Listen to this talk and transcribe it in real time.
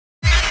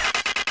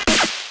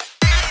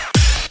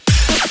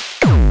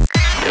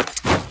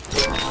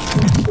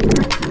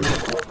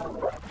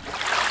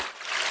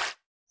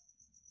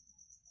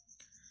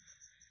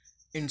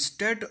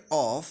Instead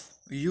of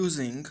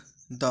using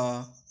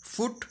the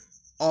foot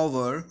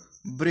over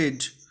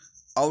bridge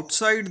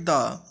outside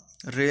the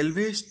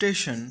railway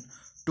station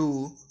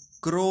to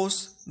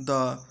cross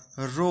the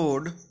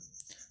road,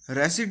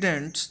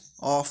 residents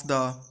of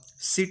the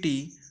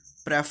city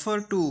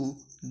prefer to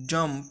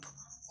jump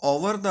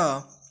over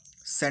the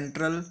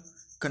central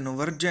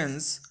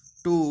convergence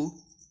to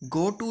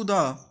go to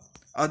the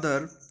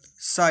other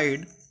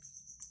side,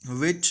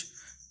 which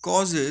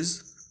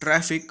causes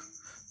traffic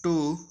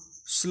to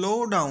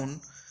slow down,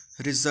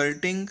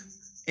 resulting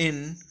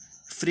in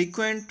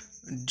frequent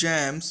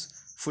jams.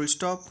 Full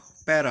stop.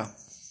 Para.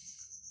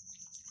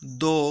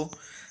 Though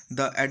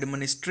the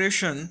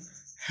administration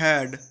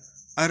had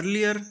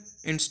earlier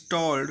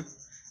installed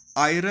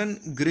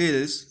iron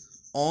grills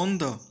on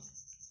the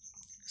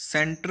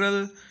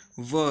central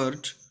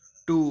verge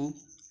to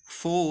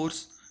force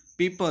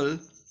people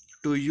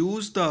to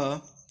use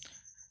the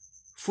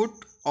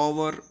foot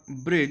over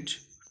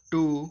bridge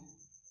to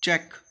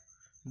check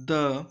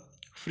the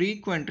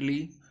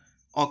frequently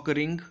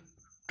occurring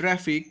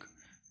traffic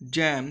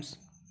jams,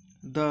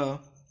 the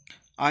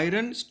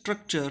iron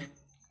structure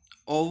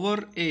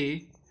over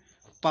a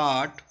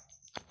part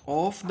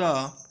of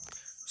the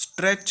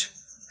stretch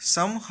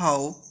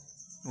somehow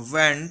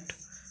went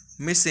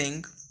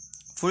missing.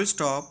 Full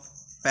stop.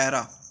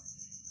 Para.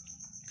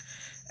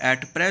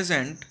 At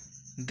present,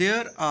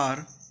 there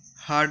are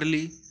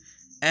hardly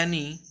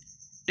any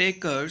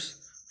takers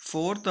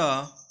for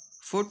the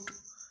foot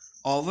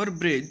over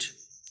bridge,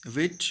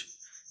 which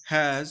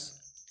has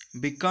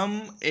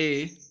become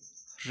a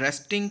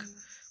resting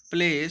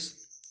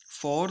place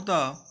for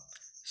the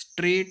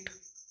street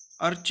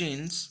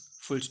urchins.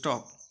 Full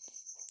stop.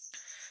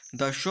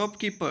 The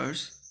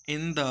shopkeepers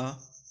in the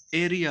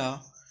area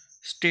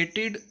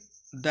stated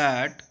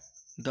that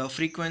the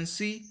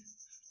frequency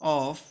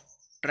of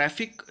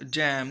traffic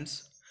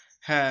jams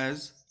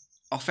has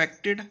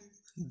affected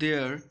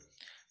their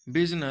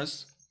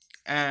business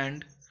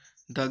and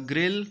the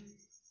grill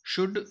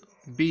should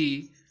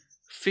be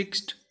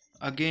fixed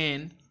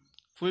again.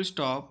 Full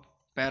stop.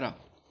 Para.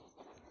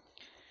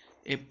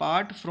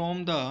 Apart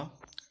from the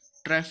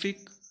traffic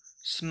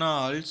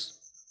snarls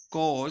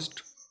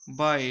caused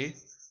by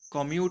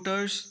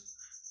commuters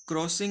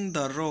crossing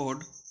the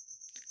road,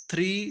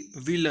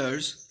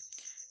 three-wheelers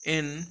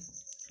in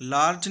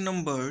large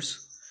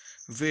numbers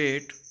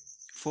wait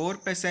for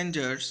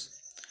passengers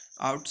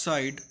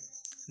outside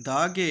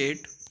the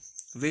gate,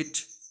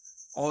 which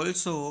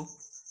also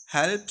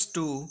helps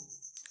to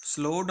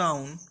slow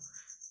down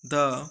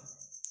the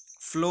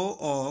flow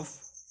of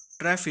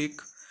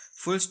traffic.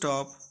 Full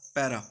stop.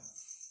 Para.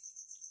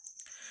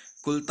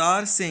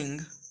 Kultar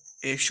Singh,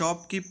 a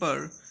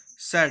shopkeeper,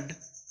 said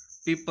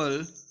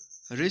people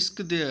risk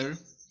their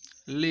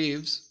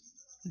lives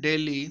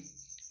daily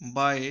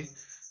by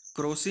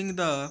crossing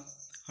the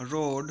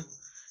road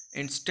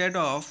instead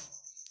of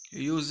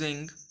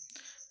using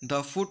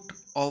the foot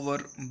over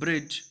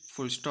bridge.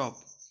 Full stop.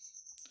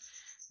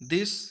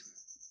 This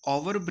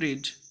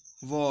overbridge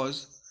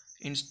was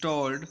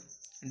installed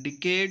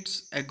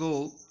decades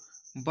ago,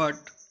 but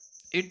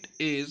it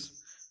is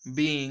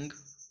being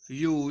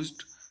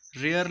used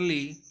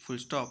rarely. Full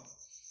stop.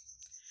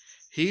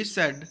 He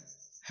said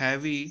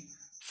heavy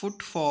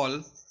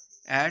footfall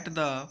at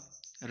the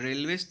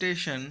railway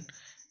station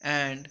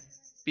and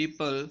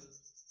people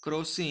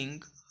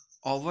crossing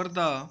over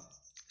the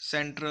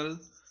central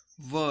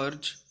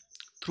verge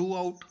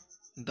throughout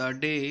the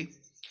day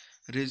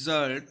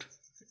result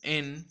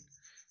in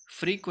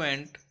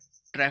frequent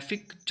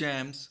traffic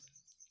jams.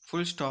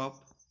 Full stop.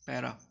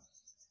 Para.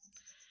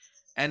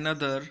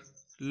 Another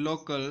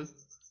local,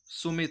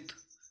 Sumit,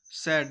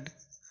 said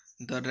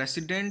the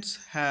residents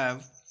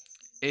have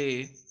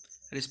a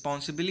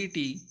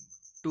responsibility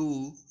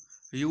to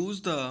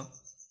use the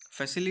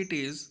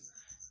facilities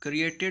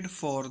created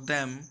for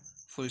them.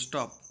 Full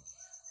stop.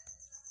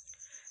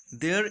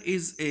 There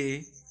is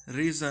a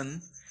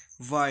reason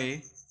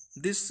why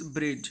this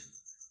bridge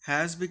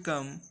has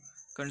become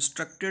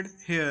constructed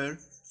here.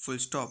 Full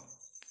stop.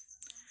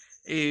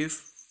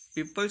 If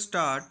people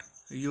start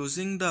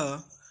using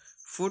the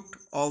foot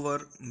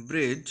over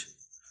bridge,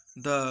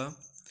 the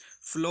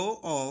flow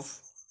of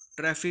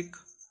traffic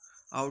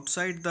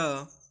outside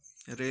the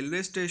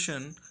railway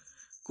station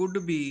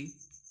could be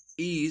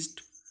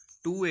eased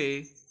to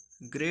a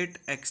great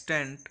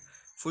extent.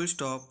 Full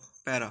stop.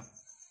 Para.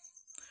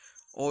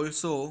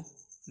 Also,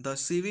 the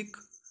civic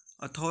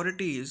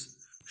authorities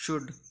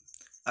should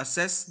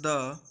assess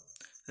the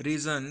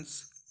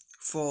reasons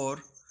for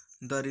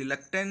the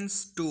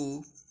reluctance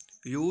to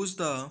use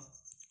the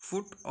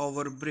foot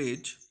over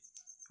bridge,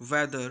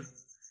 whether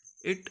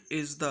it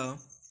is the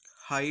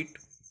height,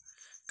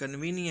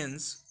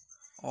 convenience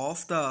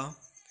of the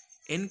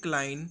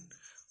incline,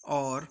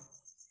 or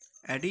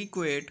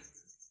adequate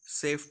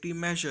safety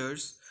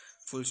measures.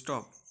 Full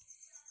stop.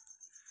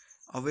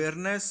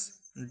 Awareness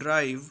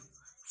drive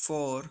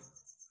for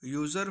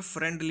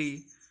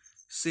user-friendly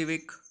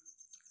civic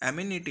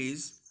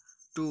amenities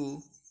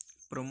to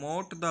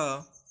promote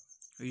the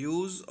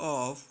use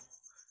of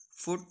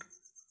foot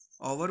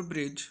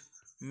overbridge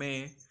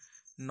may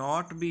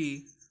not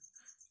be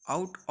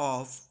out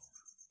of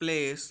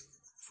place,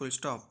 full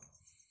stop.